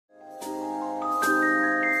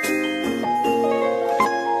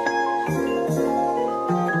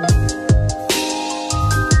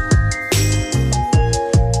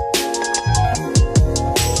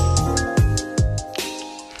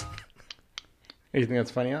You think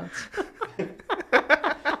that's funny, Alex?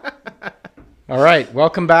 All right,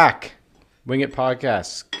 welcome back. Wing It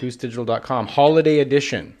Podcast, goosedigital.com, holiday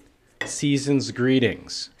edition, season's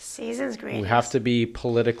greetings. Season's greetings. We have to be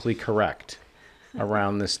politically correct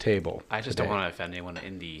around this table. I just don't want to offend anyone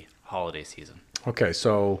in the holiday season. Okay,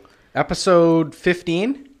 so episode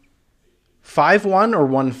 15, 5-1 or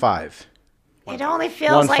 1-5? It only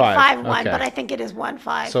feels like 1-5. 5-1, Okay. but I think it is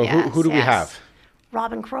 1-5. So yes, who do we yes. have?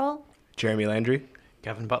 Robin Kroll. Jeremy Landry.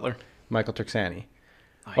 Kevin Butler. Michael Turksani.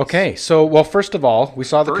 Nice. Okay, so, well, first of all, we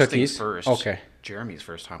saw the First cookies. things first. Okay. Jeremy's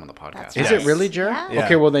first time on the podcast. That's Is right. it really, Jared? Yeah.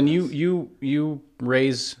 Okay, well, then you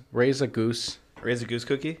raise a goose. Raise a goose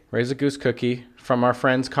cookie Raise a goose cookie from our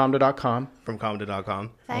friends comda.com. from comda.com.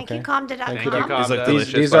 Thank Okay. you, Comda.com. Thank you, Comda. These look These-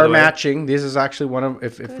 delicious. These by are the way. matching. This is actually one of,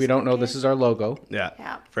 if we don't know, this is our logo. Yeah.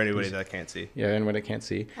 Yeah. For anybody that can't see. Yeah, anyone that can't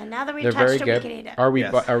see. And now that we've They're very touched it, we good. can eat it. Are we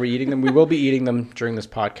Yes. are we eating them? We will be eating them during this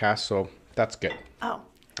podcast, so that's good. Oh,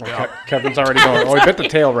 Kevin's already going. Oh, he bit the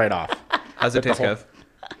tail right off. How's it taste, whole- Kev?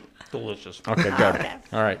 Delicious. Okay, good. okay.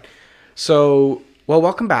 All right. So, well,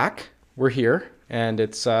 welcome back. We're here, and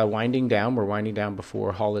it's winding down. We're winding down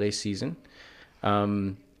before holiday season.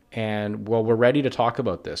 And, well, we're ready to talk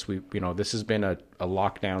about this. This has been a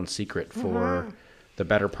lockdown secret for the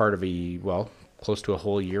better part of close to a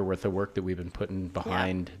whole year worth of work that we've been putting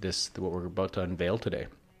behind what we're about to unveil today.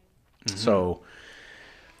 So,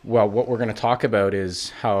 well, what we're going to talk about is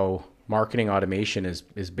how marketing automation is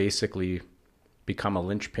basically become a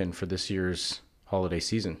linchpin for this year's holiday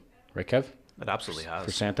season. Right, Kev? It absolutely has.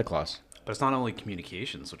 For Santa Claus. But it's not only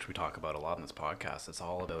communications, which we talk about a lot in this podcast. It's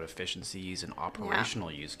all about efficiencies and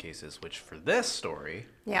operational use cases, which for this story,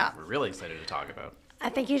 Yeah. we're really excited to talk about. I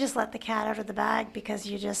think you just let the cat out of the bag because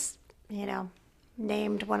you just,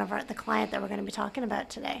 named one of the client that we're going to be talking about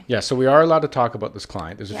today. Yeah, so we are allowed to talk about this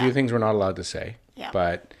client. There's a Yeah. few things we're not allowed to say. Yeah.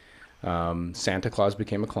 But Santa Claus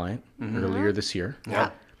became a client earlier this year.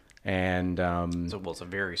 Yeah. And It's a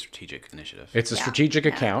very strategic initiative. it's a Yeah. strategic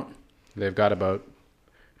Yeah. account. They've got about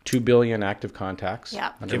 2 billion active contacts.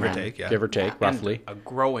 Yeah. under Give or them. take, yeah. Give or take, Yeah. roughly. a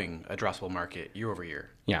growing addressable market year over year.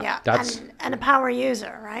 Yeah. Yeah. That's and a power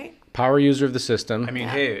user, right? power user of the system. I mean,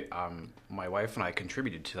 Yeah. hey, my wife and I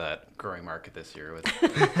contributed to that growing market this year with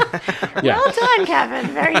yeah. Well done, Kevin.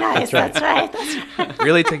 Very nice. That's right. That's right.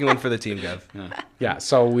 Really taking one for the team, Kev. Yeah,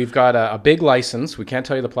 so we've got a big license. We can't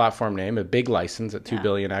tell you the platform name, a big license at 2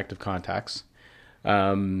 billion active contacts.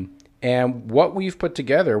 And what we've put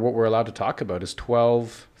together, what we're allowed to talk about, is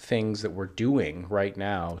 12 things that we're doing right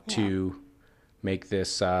now to make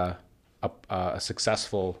this a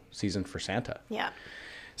successful season for Santa. Yeah.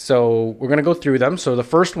 So we're going to go through them. So the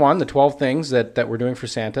first one, the 12 things that we're doing for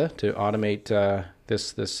Santa to automate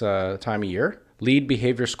this time of year, lead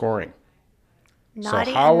behavior scoring.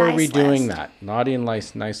 Naughty So how and are nice we doing list. that? Naughty and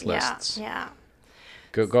nice Yeah. lists. Yeah.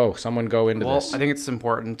 Go. Someone go into Well, this. I think it's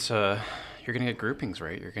important to, you're going to get groupings,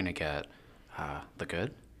 right? You're going to get the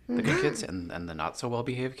good kids and the not so well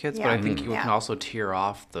behaved kids. But Yeah. I think you Yeah. can also tier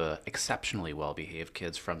off the exceptionally well behaved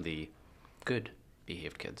kids from the good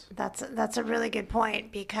behaved kids. That's a really good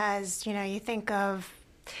point because, you think of,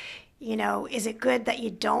 is it good that you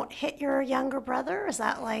don't hit your younger brother? Is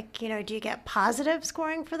that like, do you get positive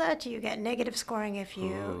scoring for that? Do you get negative scoring if you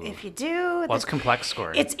do? Well, it's complex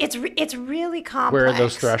scoring. It's really complex. Where are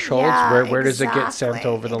those thresholds? Yeah, Where does it get sent exactly,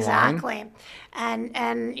 over the line? Exactly. And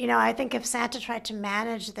I think if Santa tried to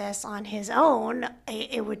manage this on his own,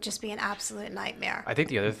 it would just be an absolute nightmare. I think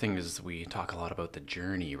the other thing is we talk a lot about the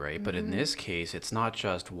journey, right? But in this case, it's not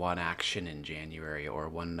just one action in January or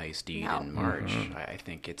one nice deed No. in March. I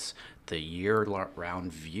think it's the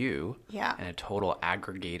year-round view Yeah. and a total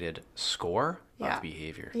aggregated score Yeah. of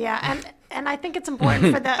behavior. Yeah, and I think it's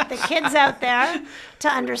important for the kids out there to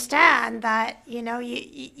understand that,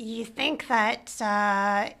 you think that,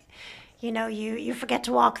 you forget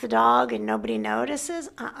to walk the dog and nobody notices.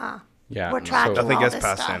 Yeah. We're So- tracking Nothing all gets this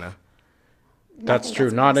past stuff. Santa. That's Nothing true.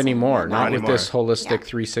 gets Not past anymore. Santa. Not with anymore. this holistic Yeah.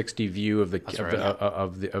 360 view of the right.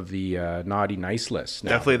 of the naughty nice list.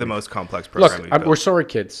 now. Definitely the most complex Look, program we've built. we're sorry,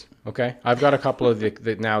 kids. Okay, I've got a couple of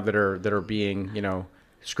the now that are being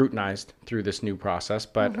scrutinized through this new process,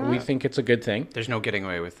 but we think it's a good thing. There's no getting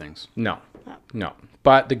away with things. No.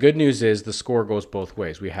 But the good news is the score goes both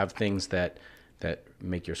ways. We have things that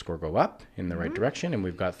make your score go up in the right direction, and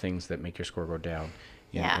we've got things that make your score go down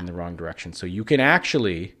Yeah. in the wrong direction. So you can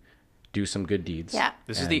actually do some good deeds. Yeah.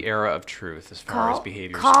 This is the era of truth as far as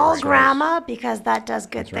behavior Call scoring. grandma because that does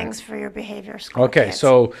good things for your behavior score. Okay, kids.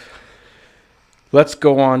 so let's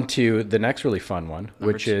go on to the next really fun one,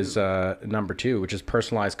 which two. is number 2, which is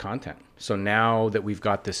personalized content. So now that we've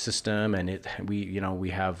got this system and we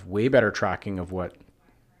have way better tracking of what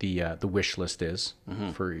the wish list is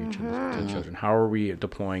for each of the children. How are we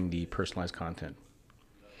deploying the personalized content?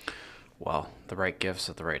 Well, the right gifts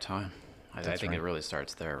at the right time. I think right. it really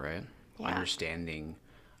starts there, right? Yeah. Understanding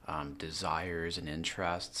desires and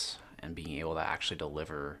interests, and being able to actually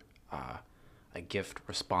deliver a gift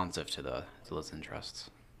responsive to those interests.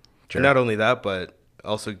 And not only that, but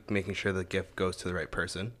also making sure the gift goes to the right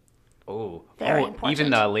person. Very important.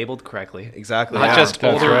 Even labeled correctly. Exactly. Not Yeah, just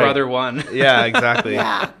that's older right. brother one. Yeah, exactly.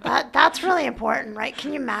 Yeah, that's really important, right?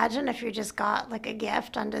 Can you imagine if you just got like a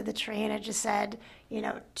gift under the tree and it just said,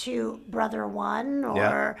 to brother one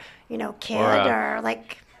or, kid Or, or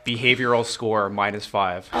like, Behavioral score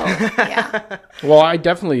 -5. yeah. Well, I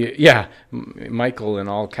definitely, Michael in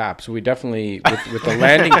all caps. We definitely with the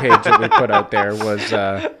landing page that we put out there was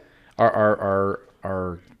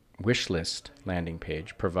our wish list landing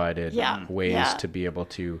page provided ways Yeah. to be able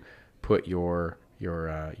to put your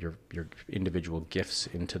individual gifts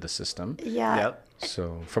into the system. Yeah. Yep.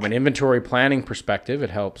 So from an inventory planning perspective, it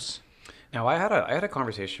helps. Now, I had a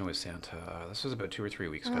conversation with Santa. This was about 2 or 3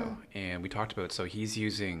 weeks ago, and we talked about. So he's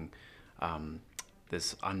using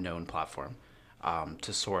this unknown platform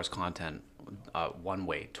to source content one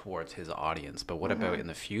way towards his audience. But what about in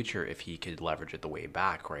the future if he could leverage it the way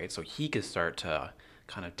back, right? So he could start to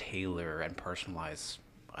kind of tailor and personalize.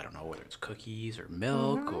 I don't know whether it's cookies or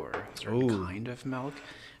milk or a certain kind of milk,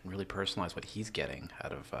 and really personalize what he's getting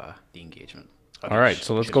out of the engagement. All right,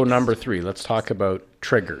 so let's go number 3. Let's talk about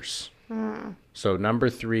triggers. So number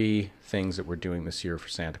 3 things that we're doing this year for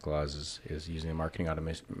Santa Claus is using a marketing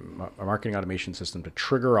automation system to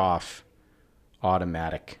trigger off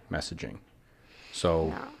automatic messaging.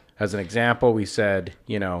 So as an example, we said,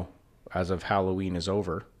 as of Halloween is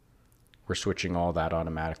over, we're switching all that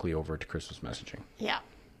automatically over to Christmas messaging. Yeah.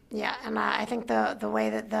 Yeah. And I think the way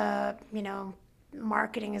that the,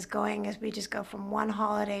 marketing is going is we just go from one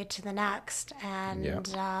holiday to the next. And,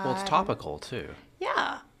 Well, it's topical too.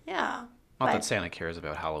 yeah. Not that Santa cares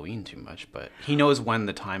about Halloween too much, but he knows when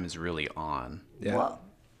the time is really on. Yeah. Well,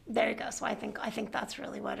 there you go. So I think that's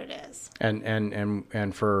really what it is.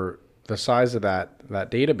 And for the size of that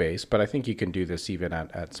database, but I think you can do this even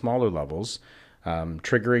at smaller levels.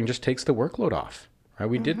 Triggering just takes the workload off. Right?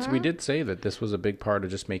 We did say that this was a big part of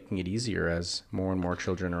just making it easier as more and more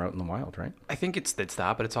children are out in the wild, right? I think it's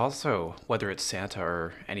that, but it's also, whether it's Santa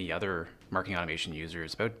or any other marketing automation user,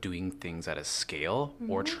 it's about doing things at a scale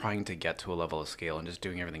or trying to get to a level of scale, and just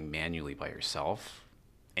doing everything manually by yourself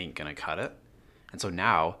ain't going to cut it. And so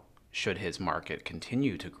now, should his market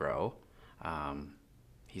continue to grow,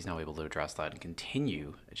 he's now able to address that and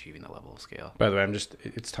continue achieving that level of scale. By the way,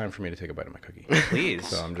 it's time for me to take a bite of my cookie. Please.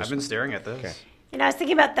 So I've been staring at this. Okay. I was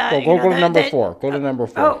thinking about that. Go to number 4. Go to number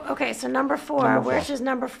 4. Oh, okay. So number 4, which is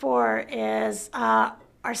number 4 is our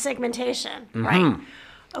segmentation, right?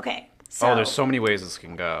 Okay. So There's so many ways this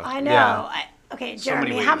can go. I know. Yeah. Okay, So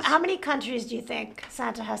many Jeremy, ways. how many countries do you think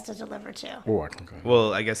Santa has to deliver to? Oh, I can go.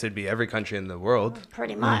 Well, I guess it'd be every country in the world.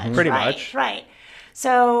 Pretty much. Pretty right, much. Right.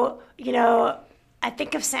 So, I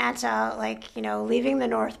think of Santa like, leaving the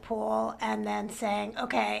North Pole and then saying,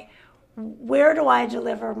 okay, where do I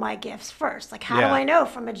deliver my gifts first? Like, how do Yeah. I know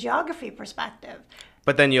from a geography perspective?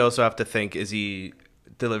 But then you also have to think, is he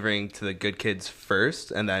delivering to the good kids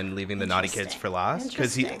first and then leaving the naughty kids for last?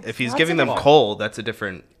 Because Interesting. if he's Lots giving of them it. coal, that's a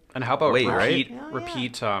different And how about way, right?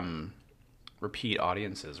 repeat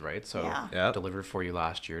audiences, right? So Yeah. delivered for you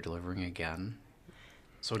last year, delivering again.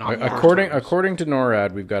 So not According to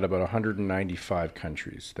NORAD, we've got about 195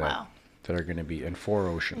 countries Wow. that are going to be in 4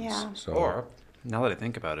 oceans. Yeah. So Or now that I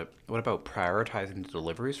think about it, what about prioritizing the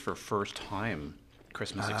deliveries for first-time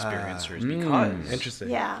Christmas experiencers? Because Interesting.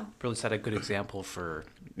 Yeah. really set a good example for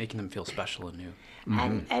making them feel special and new.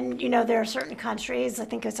 And there are certain countries, I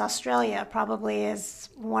think it's Australia probably is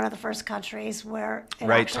one of the first countries where it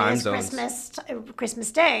Right, actually time is zones.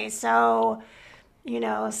 Christmas Day. So,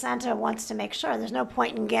 Santa wants to make sure there's no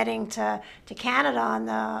point in getting to Canada on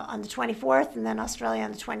the 24th and then Australia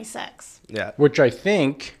on the 26th. Yeah. which I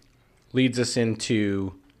think leads us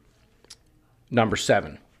into number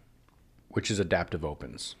 7, which is adaptive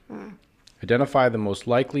opens. Identify the most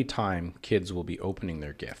likely time kids will be opening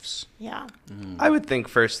their gifts. Yeah. I would think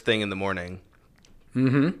first thing in the morning. But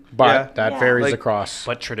Yeah. that Yeah. varies Like- across.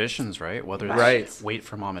 But traditions, right? Whether it's Right. wait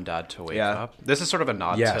for mom and dad to wake Yeah. up. This is sort of a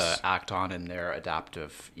nod Yes. to act on in their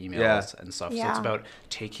adaptive emails Yeah. and stuff. So Yeah. it's about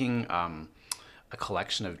taking a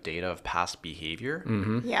collection of data of past behavior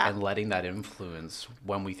Yeah. and letting that influence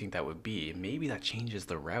when we think that would be. Maybe that changes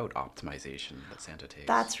the route optimization that Santa takes.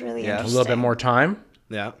 That's really Yeah. A A interesting. little bit more time.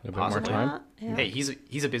 Yeah. A little bit Possibly. more time. Yeah. Hey,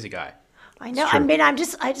 he's a busy guy. I know. I mean, I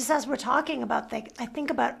just as we're talking about I think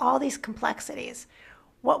about all these complexities.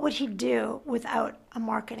 what would he do without a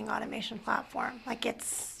marketing automation platform? Like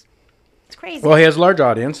it's crazy. Well, he has a large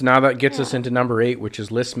audience. Now that gets us into number 8, which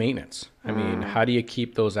is list maintenance. I mean, how do you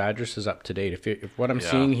keep those addresses up to date? If what I'm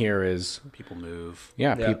seeing here is, People move.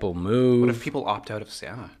 people move. What if people opt out of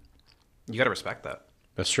Santa? You got to respect that.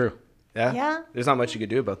 That's true. Yeah. Yeah. There's not much you could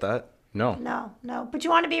do about that. No. No. But you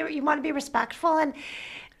want to be respectful and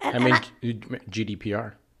I mean,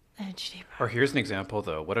 GDPR. Or here's an example,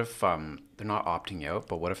 though. What if they're not opting out,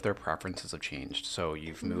 but what if their preferences have changed? So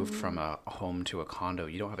you've moved from a home to a condo.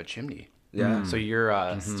 You don't have a chimney. Yeah. So your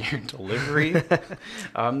your delivery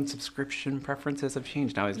subscription preferences have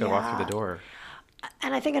changed. Now he's got to walk through the door.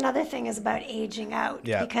 And I think another thing is about aging out.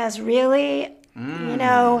 Yeah. Because really, you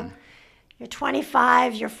know, you're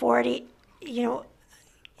 25, you're 40, you know,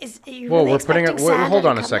 Well, really we're putting expecting Santa hold to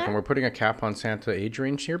on a come second. there? We're putting a cap on Santa age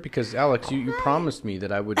range here because Alex, you promised me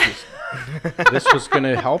that I would just this was going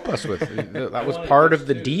to help us with that was part of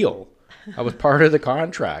the deal. That was part of the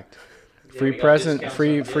contract. Free present,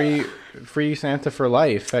 free Santa for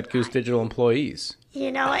life at Goose Digital employees. You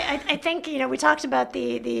know, I think, you know, we talked about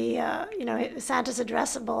the you know, Santa's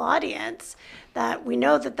addressable audience, that we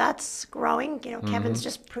know that that's growing. You know, Kevin's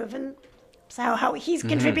just proven how he's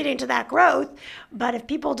contributing to that growth. But if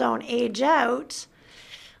people don't age out,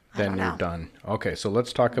 Then don't you're know. done. Okay, so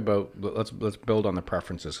let's talk about let's build on the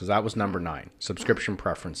preferences because that was number 9, subscription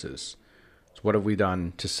preferences. So what have we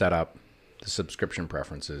done to set up the subscription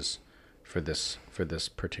preferences for this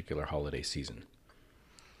particular holiday season?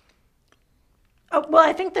 Oh, well,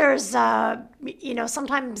 I think there's, you know,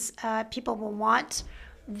 sometimes people will want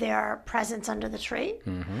their presents under the tree.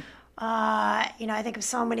 You know, I think of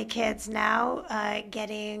so many kids now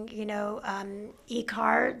getting, you know,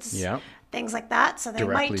 e-cards, Yeah. things like that. So they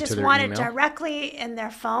Directly might to just their want email. it directly in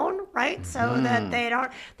their phone, right? So that they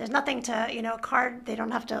don't, there's nothing to, you know, card, they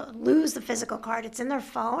don't have to lose the physical card. It's in their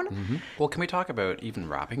phone. Well, can we talk about even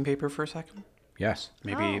wrapping paper for a second? Yes.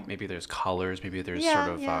 Maybe there's colors. Maybe there's Yeah,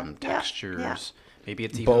 sort of yeah, yeah, textures. yeah. Maybe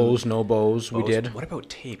it's even Bows, no bows, we bows. did. What about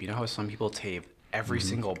tape? You know how some people tape every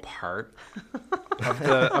single part of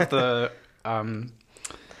the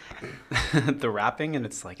the wrapping, and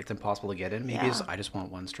it's like it's impossible to get in. Maybe Yeah. I just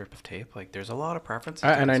want one strip of tape. Like there's a lot of preferences.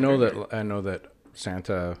 And I know that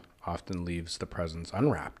Santa often leaves the presents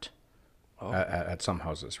unwrapped at some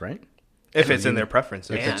houses, right? If it's in their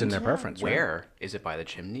preferences. If it's in their preference, right? Where is it? By the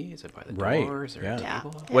chimney? Is it by the Right, door? Is there yeah. a Yeah.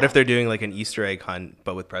 table? What if they're doing like an Easter egg hunt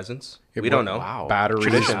but with presents? We don't know. Wow. Batteries,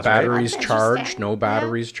 Traditions, batteries right? charged, Interesting. no Yeah.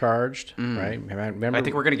 batteries charged, right? Remember? I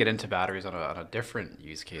think we're gonna get into batteries on a different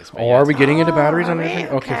use case. but Oh, yeah, are it's we not- getting into batteries on are we?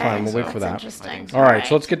 everything? Okay, fine. We'll wait So for that's that. interesting. All right,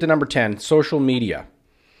 so let's get to number 10, social media.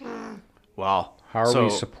 Wow. How are So, we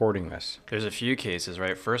supporting this? There's a few cases,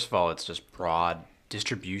 right? First of all, it's just broad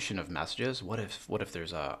distribution of messages. What if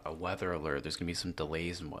there's a weather alert? There's gonna be some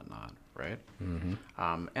delays and whatnot, right?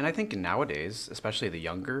 And I think nowadays, especially the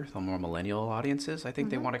younger, the more millennial audiences, I think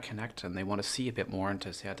they want to connect and they want to see a bit more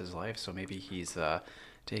into Santa's life. So maybe he's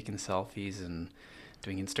taking selfies and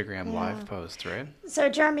doing Instagram live posts, right? So,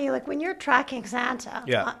 Jeremy, like when you're tracking Santa,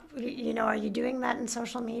 Yeah. you know, are you doing that in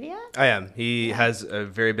social media? I am. He has a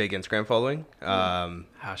very big Instagram following.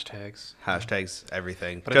 Hashtags. Hashtags,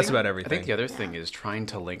 everything. But I Just think- about everything. I think the other thing is trying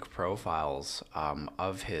to link profiles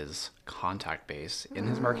of his contact base in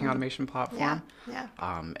his marketing automation platform. Yeah.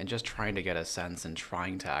 And just trying to get a sense and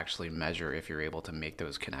trying to actually measure if you're able to make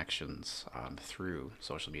those connections through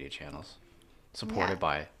social media channels supported Yeah.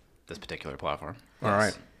 by this particular platform. All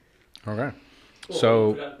right. Okay. Well, So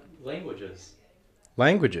we've got languages,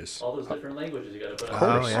 languages. all those different languages you got to put course.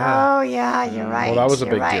 on. Oh, yeah. Oh, yeah, you're right. Well, that was a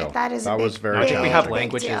You're big right. deal. That is That a was big, very I think we big have deal.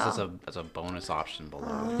 languages deal. as a bonus option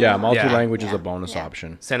below. Yeah, multi-language is Yeah. a bonus Yeah.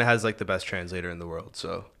 option. Santa has like the best translator in the world,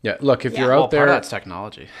 so Yeah, look, if Yeah. you're Well, out part of there, that's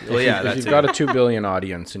technology. well, yeah, if that's you've it. got a 2 billion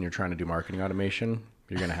audience and you're trying to do marketing automation,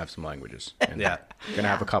 you're going to have some languages. And Yeah. You're going to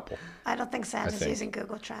have a couple. I don't think Santa's think. using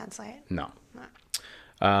Google Translate. No.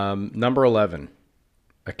 Number 11,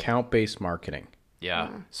 account-based marketing. Yeah.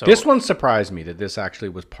 So This one surprised me that this actually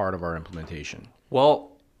was part of our implementation.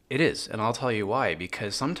 Well, it is, and I'll tell you why.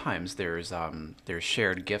 Because sometimes there's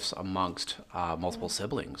shared gifts amongst multiple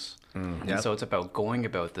siblings, and so it's about going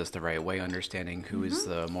about this the right way, understanding who is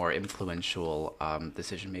the more influential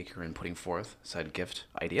decision maker in putting forth said gift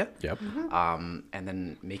idea. Yep. And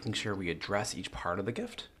then making sure we address each part of the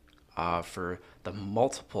gift for the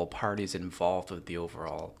multiple parties involved with the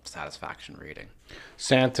overall satisfaction rating.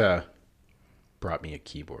 Santa brought me a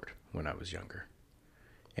keyboard when I was younger.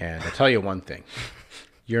 And I'll tell you one thing.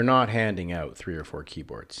 You're not handing out 3 or 4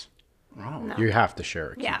 keyboards. Oh. You have to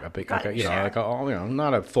share a keyboard. Yeah, A big, gotta like a, you know, share. like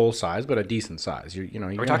not a full size, but a decent size. You're Are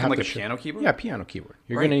we gonna talking have like to a piano keyboard? Yeah, piano keyboard.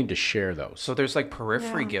 You're Right. gonna need to share those. So there's like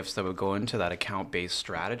periphery Yeah. gifts that would go into that account-based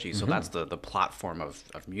strategy. So that's the platform of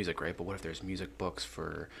music, right? But what if there's music books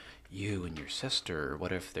for you and your sister?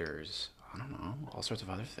 What if there's, I don't know, all sorts of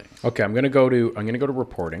other things? Okay, I'm gonna go to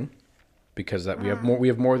reporting because that we have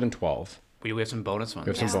more than 12. We have some bonus ones. We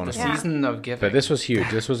have some It's the bonus ones. season of giving. But this was huge.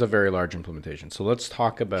 This was a very large implementation. So let's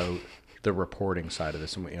talk about the reporting side of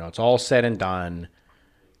this. And it's all said and done,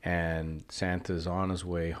 and Santa's on his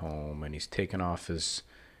way home, and he's taken off his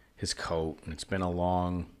coat, and it's been a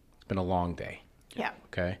long day. Yeah.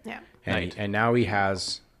 Okay. Yeah. Night. And now he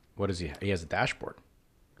has what is he? He has a dashboard.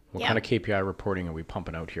 What Yeah. kind of KPI reporting are we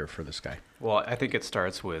pumping out here for this guy? Well, I think it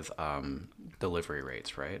starts with delivery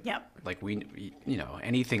rates, right? Yep. Like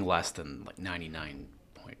anything less than like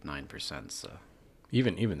 99.9%.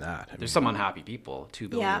 Even that. I mean, There's some unhappy people. 2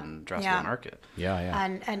 billion addressable yeah. market. yeah.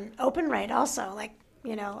 And open rate also, like,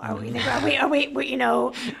 are we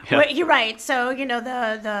you're right. So,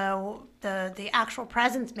 the actual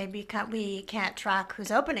presence, maybe we can't track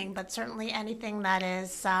who's opening, but certainly anything that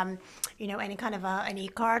is, any kind of an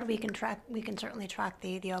e-card, we can certainly track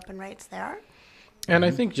the open rates there. And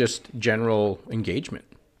I think just general engagement.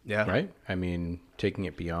 Yeah. Right? I mean, taking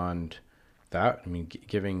it beyond that, I mean,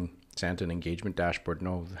 giving Santa an engagement dashboard,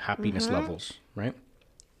 no happiness levels, right?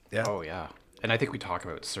 Yeah. Oh, yeah. And I think we talk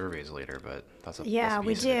about surveys later, but that's a Yeah, that's a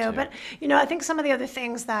we piece of it, do. too. But, I think some of the other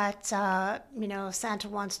things that, Santa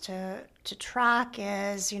wants to track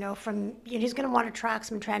is, he's going to want to track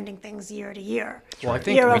some trending things year to year. Well, I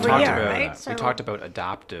think year we over talked year, about right? we So- talked about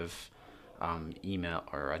adaptive email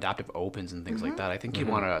or adaptive opens and things like that. I think you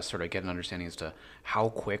want to sort of get an understanding as to how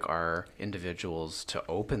quick are individuals to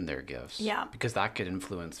open their gifts. Yeah. Because that could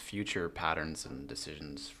influence future patterns and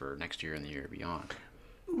decisions for next year and the year beyond.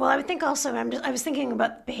 Well, I would think also, I was thinking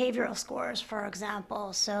about behavioral scores, for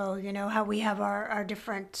example. So, how we have our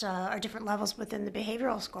different levels within the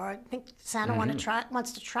behavioral score. I think Santa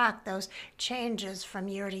wants to track those changes from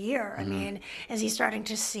year to year. I mean, is he starting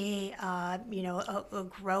to see, a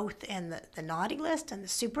growth in the naughty list and the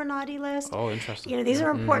super naughty list? Oh, interesting. These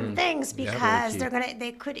are important things because key.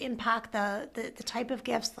 they could impact the type of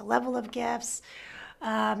gifts, the level of gifts.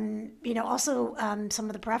 Also some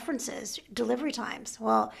of the preferences, delivery times.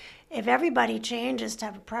 Well, if everybody changes to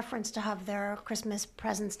have a preference to have their Christmas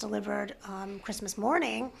presents delivered Christmas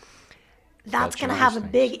morning, that's going to have a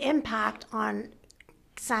changes big impact on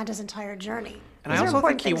Santa's entire journey. And These I are also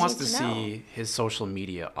important think he things wants you to need know. see his social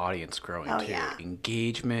media audience growing Oh, too. yeah.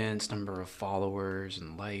 Engagements, number of followers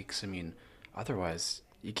and likes. I mean, otherwise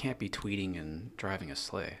you can't be tweeting and driving a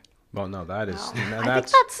sleigh. Well, no, that is, I and think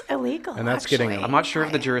that's that's illegal. and that's getting- actually. I'm not sure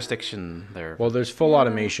of the jurisdiction there. well. There's full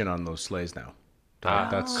automation on those sleighs now.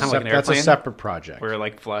 That's Kinda like an that's a airplane? separate project. where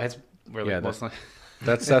like flies, where like Yeah, most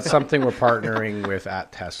That's something we're partnering with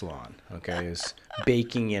at Tesla on. Okay, is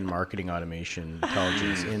baking in marketing automation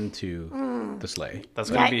intelligence into the sleigh. that's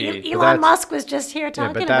Yeah, going to be. Elon that's- Musk was just here Yeah,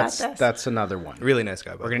 talking but about this. that's another one. Really nice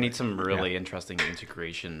guy. By We're the going to way. need some really interesting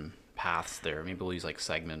integration paths there. Maybe we'll use like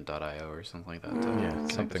segment.io or something like that. Yeah,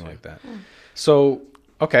 something like that. So,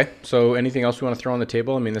 okay. So, anything else we want to throw on the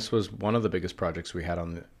table? I mean, this was one of the biggest projects we had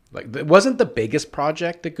on the. Like, it wasn't the biggest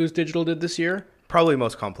project that Goose Digital did this year, Probably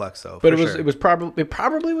most complex though. but for it sure.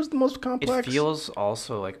 probably was the most It complex. feels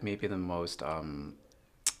also like maybe the most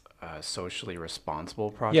socially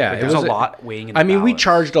responsible project. Yeah, Like, it there's was a lot weighing in. I the mean, we balance.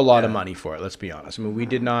 charged a lot of money for it. Let's be honest. I mean, we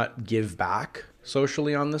did not give back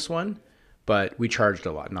socially on this one, but we charged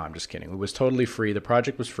a lot. No, I'm just kidding. It was totally free. The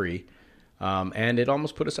project was free, and it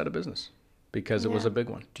almost put us out of business because it was a big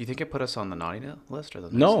one. Do you think it put us on the naughty list or the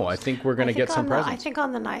nice No, I list? think we're going to I think get some on the- I presents. think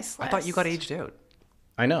on the nice list. I thought you got aged out.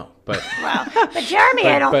 I know, but Well, but Jeremy,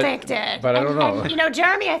 I don't but- think did. but I don't know. And,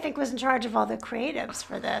 Jeremy, I think was in charge of all the creatives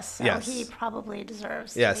for this, so Yes. he probably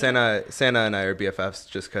deserves. Yeah, to be- Santa and I are BFFs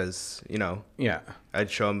just because yeah.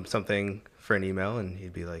 I'd show him something for an email and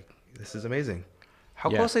he'd be like, "This is amazing."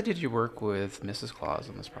 How Yeah. closely did you work with Mrs. Claus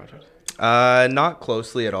on this project? Not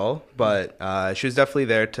closely at all, but she was definitely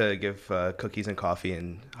there to give cookies and coffee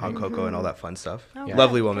and hot cocoa and all that fun stuff. Oh,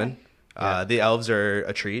 Lovely good, woman. The elves are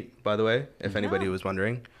a treat, by the way, if anybody was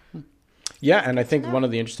wondering. Yeah, and I think one of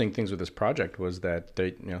the interesting things with this project was that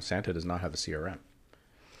Santa does not have a CRM.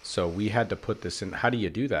 So we had to put this in. How do you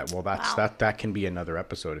do that? Well, Wow. that can be another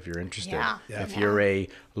episode if you're interested. Yeah. If Yeah. you're a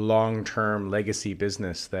long-term legacy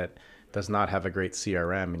business that does not have a great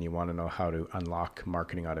CRM and you want to know how to unlock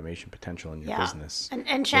marketing automation potential in your business.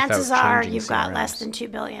 And chances are changing you've got less CRMs. than 2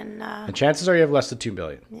 billion. And chances are you have less than 2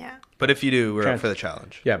 billion. Yeah. But if you do, we're up for the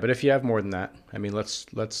challenge. Yeah, but if you have more than that, I mean,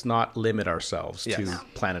 let's not limit ourselves Yes. to No.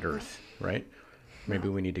 planet Earth, right? Maybe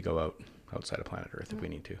we need to go outside of planet Earth if we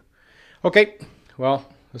need to. Okay, well,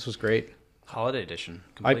 this was great. Holiday edition,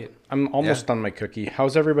 complete. I'm almost done my cookie.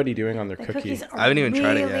 How's everybody doing on their The cookie? cookies are I haven't even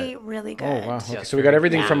tried it really, yet. really good. Oh wow! Okay, Yes, so we got very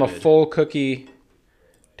everything from a good. full cookie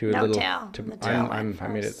to a No little. tail. To, The tail went I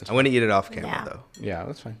made it. first. This I'm going to eat it off camera, Yeah. though. Yeah,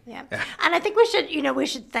 that's fine. Yeah. And I think we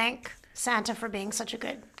should thank Santa for being such a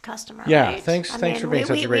good customer. Yeah, right? thanks for being such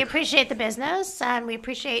a we great- appreciate the business, and we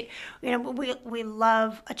appreciate, we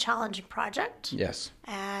love a challenging project. Yes,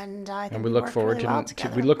 And I think and we look worked forward really well to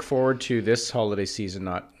together. we look forward to this holiday season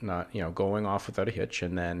not going off without a hitch,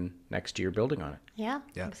 and then next year building on it. Yeah,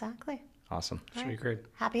 Yeah. exactly. Awesome. Should be great.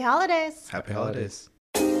 Happy holidays. Happy holidays.